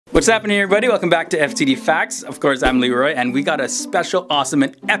What's happening, everybody? Welcome back to FTD Facts. Of course, I'm Leroy, and we got a special, awesome,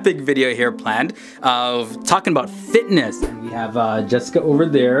 and epic video here planned of talking about fitness. And we have Jessica over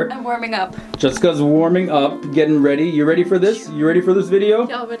there. I'm warming up. Jessica's warming up, getting ready. You ready for this? You ready for this video?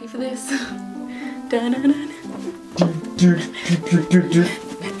 Y'all ready for this? Dun-dun-dun.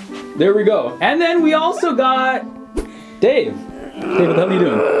 There we go. And then we also got Dave. Dave, what the hell are you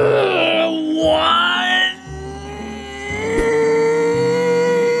doing? What?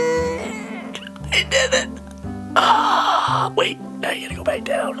 I did it. Ah, wait, now you gotta go back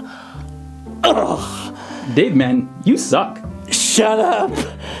down. Ugh. Dave, man, you suck. Shut up.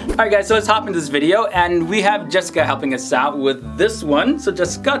 Alright guys, so let's hop into this video, and we have Jessica helping us out with this one. So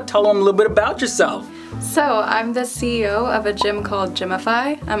Jessica, tell them a little bit about yourself. So, I'm the CEO of a gym called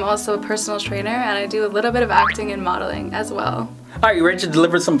Gymify. I'm also a personal trainer, and I do a little bit of acting and modeling as well. Alright, you ready to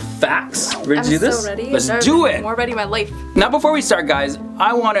deliver some facts? Ready to do this? I'm so ready. Let's do it! More ready in my life. Now before we start, guys,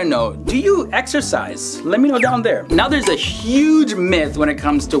 I want to know, do you exercise? Let me know down there. Now there's a huge myth when it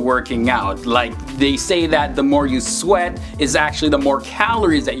comes to working out. Like, they say that the more you sweat is actually the more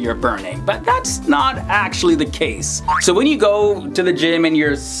calories that you're burning. But that's not actually the case. So when you go to the gym and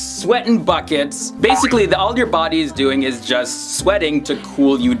you're sweating buckets, basically all your body is doing is just sweating to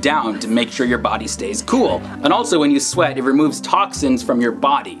cool you down, to make sure your body stays cool. And also when you sweat, it removes toxins from your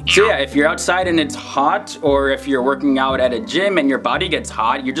body. So yeah, if you're outside and it's hot, or if you're working out at a gym and your body gets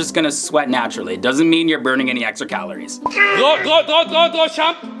hot, you're just gonna sweat naturally. It doesn't mean you're burning any extra calories. Go,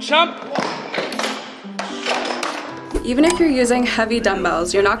 champ. Even if you're using heavy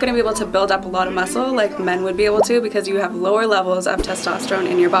dumbbells, you're not going to be able to build up a lot of muscle like men would be able to because you have lower levels of testosterone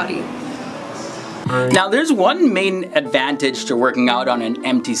in your body. Now there's one main advantage to working out on an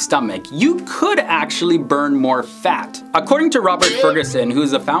empty stomach. You could actually burn more fat. According to Robert Ferguson,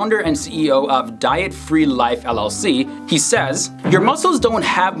 who's the founder and CEO of Diet Free Life LLC, he says, your muscles don't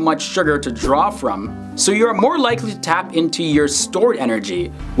have much sugar to draw from, so you're more likely to tap into your stored energy,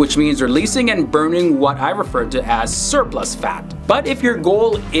 which means releasing and burning what I refer to as surplus fat. But if your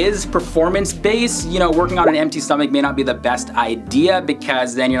goal is performance-based, working on an empty stomach may not be the best idea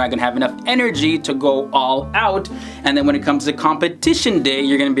because then you're not gonna have enough energy to go all out. And then when it comes to competition day,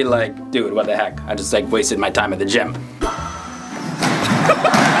 you're gonna be like, dude, what the heck? I just wasted my time at the gym.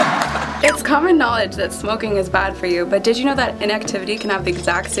 It's common knowledge that smoking is bad for you, but did you know that inactivity can have the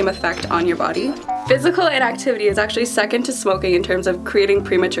exact same effect on your body? Physical inactivity is actually second to smoking in terms of creating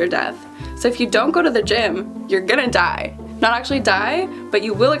premature death. So if you don't go to the gym, you're gonna die. Not actually die, but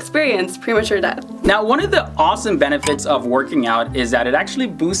you will experience premature death. Now, one of the awesome benefits of working out is that it actually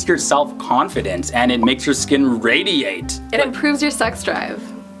boosts your self-confidence and it makes your skin radiate. It improves your sex drive.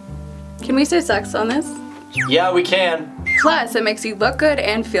 Can we say sex on this? Yeah, we can. Plus, it makes you look good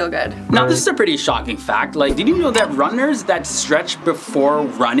and feel good. Now, this is a pretty shocking fact. Did you know that runners that stretch before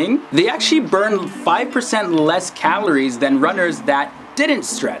running, they actually burn 5% less calories than runners that didn't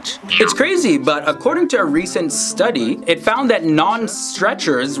stretch? It's crazy, but according to a recent study, it found that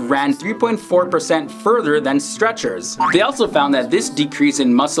non-stretchers ran 3.4% further than stretchers. They also found that this decrease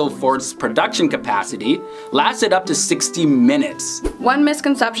in muscle force production capacity lasted up to 60 minutes. One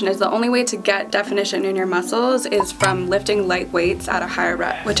misconception is the only way to get definition in your muscles is from lifting light weights at a higher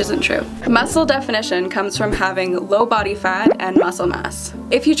rep, which isn't true. Muscle definition comes from having low body fat and muscle mass.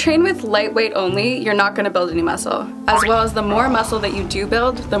 If you train with light weight only, you're not going to build any muscle, as well as the more muscle that you do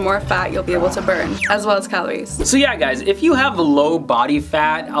build, the more fat you'll be able to burn, as well as calories. So yeah, guys, if you have low body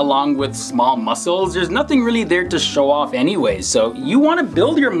fat along with small muscles, there's nothing really there to show off anyways. So you want to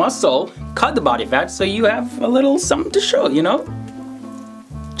build your muscle, cut the body fat, so you have a little something to show,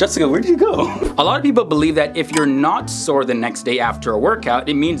 Jessica, where did you go? A lot of people believe that if you're not sore the next day after a workout,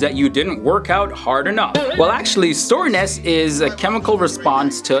 it means that you didn't work out hard enough. Well, actually, soreness is a chemical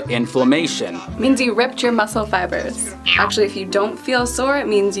response to inflammation. It means you ripped your muscle fibers. Actually, if you don't feel sore, it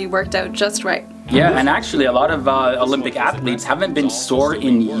means you worked out just right. Yeah, and actually a lot of Olympic athletes haven't been sore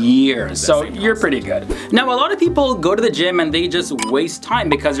in years, so you're pretty good. Now, a lot of people go to the gym and they just waste time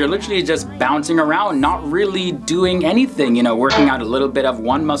because they're literally just bouncing around, not really doing anything, working out a little bit of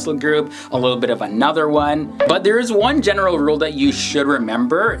one muscle group, a little bit of another one. But there is one general rule that you should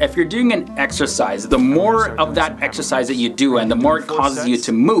remember. If you're doing an exercise, the more of that exercise that you do and the more it causes you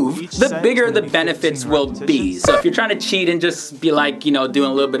to move, the bigger the benefits will be. So if you're trying to cheat and just be doing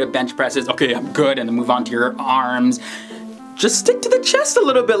a little bit of bench presses, okay, I'm good, and then move on to your arms, just stick to the chest a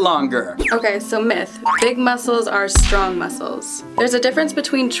little bit longer. Okay, so myth. Big muscles are strong muscles. There's a difference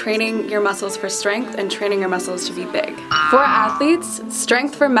between training your muscles for strength and training your muscles to be big. For athletes,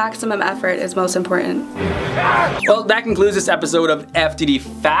 strength for maximum effort is most important. Well, that concludes this episode of FTD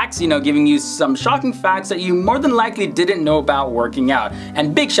Facts, giving you some shocking facts that you more than likely didn't know about working out.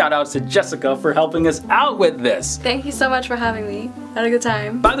 And big shout outs to Jessica for helping us out with this. Thank you so much for having me. Had a good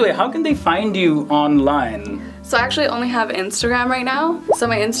time. By the way, how can they find you online? So I actually only have Instagram right now. So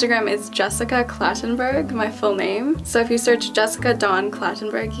my Instagram is Jessica Clattenburg, my full name. So if you search Jessica Dawn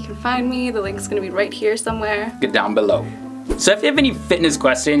Clattenburg, you can find me. The link's gonna be right here somewhere. Get down below. So if you have any fitness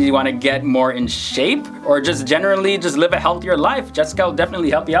questions, you want to get more in shape, or just generally just live a healthier life, Jessica will definitely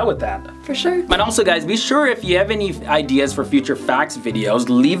help you out with that. For sure. And also guys, be sure if you have any ideas for future facts videos,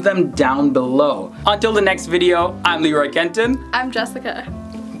 leave them down below. Until the next video, I'm Leroy Kenton. I'm Jessica.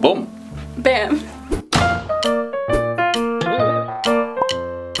 Boom. Bam.